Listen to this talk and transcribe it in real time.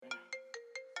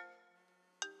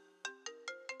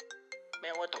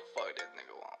Man, what the fuck this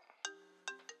nigga want?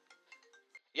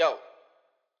 Yo.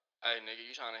 Hey, nigga,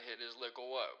 you tryna hit this lick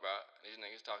or what, bro? These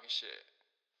niggas talking shit.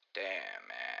 Damn,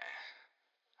 man.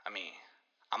 I mean,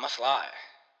 I'ma slide.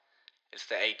 It's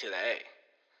the A to the A.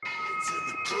 Drugs in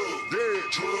the club, yeah,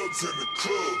 drugs in the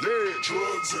club, yeah,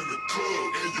 drugs in the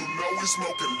club, and you know we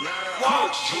smoking loud.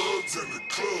 Watch. Drugs in the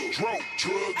club, drugs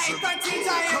in the club,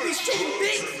 drugs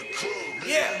in the club,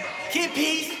 yeah, kid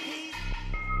piece.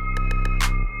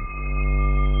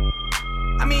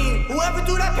 I mean, whoever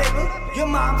do that paper, your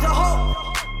mom's a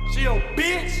hoe. She a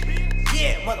bitch?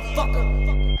 Yeah,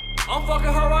 motherfucker. I'm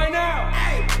fucking her right now.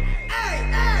 Hey, hey,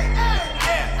 hey, hey,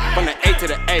 hey. From the A to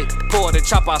the A, pull the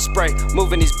chop out spray.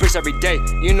 Moving these bricks every day,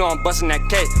 you know I'm busting that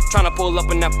K. Tryna pull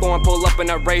up in that foreign, pull up in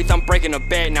that Wraith. I'm breaking a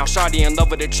bag now, shawty in love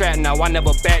with the trap now. I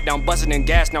never back down, busting in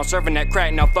gas now. Serving that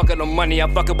crack now, fucking the money, I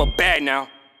fuck up a bag now.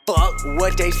 Fuck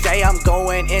what they say, I'm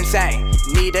going insane.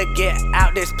 Need to get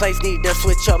out this place, need to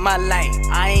switch up my lane.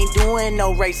 I ain't doing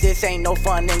no race, this ain't no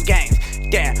fun and games.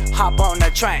 Damn, hop on the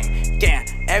train. Damn,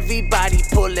 everybody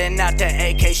pulling out the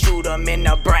AK, shoot 'em in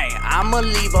the brain. I'ma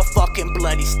leave a fucking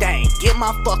bloody stain. Get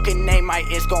my fucking name right,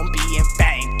 it's gon' be in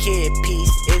vain. Kid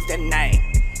Peace is the name.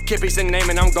 Kid Peace the name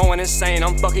and I'm going insane.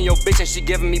 I'm fucking your bitch and she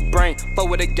giving me brain. Fuck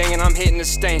with a gang and I'm hitting the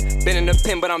stain. Been in the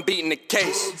pen but I'm beating the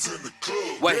case.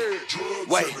 Wait,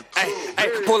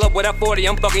 hey, pull up with that 40,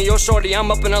 I'm fucking your shorty.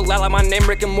 I'm up in a lot like my name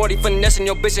Rick and Morty. Finessing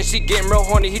your bitch and she getting real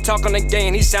horny. He talk on the gang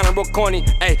and he sounding real corny.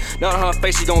 Ayy, not on her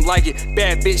face, she gon' like it.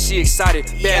 Bad bitch, she excited.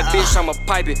 Bad bitch, I'ma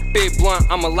pipe it. Big blunt,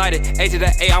 I'ma light it. A to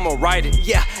the A, I'ma ride it.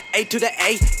 Yeah, A to the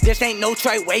A, this ain't no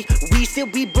trade way. We still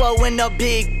be blowing up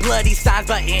big bloody signs,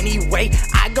 but anyway,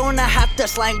 I gonna have to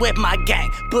slang with my gang.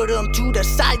 Put them to the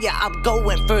side, yeah, I'm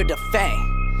going for the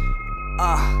fame.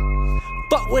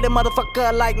 Fuck with a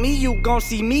motherfucker like me, you gon'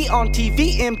 see me on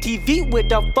TV, MTV with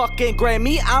the fucking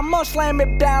Grammy. I'ma slam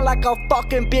it down like a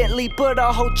fucking Bentley, put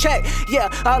a whole check, yeah,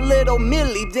 a little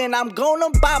milli. Then I'm gonna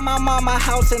buy my mama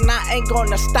house and I ain't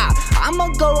gonna stop. I'ma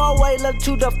go all the way up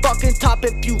to the fucking top.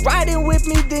 If you riding with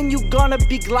me, then you gonna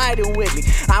be gliding with me.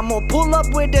 I'ma pull up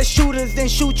with the shooters and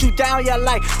shoot you down, you're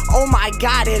like, oh my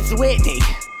God, it's Whitney.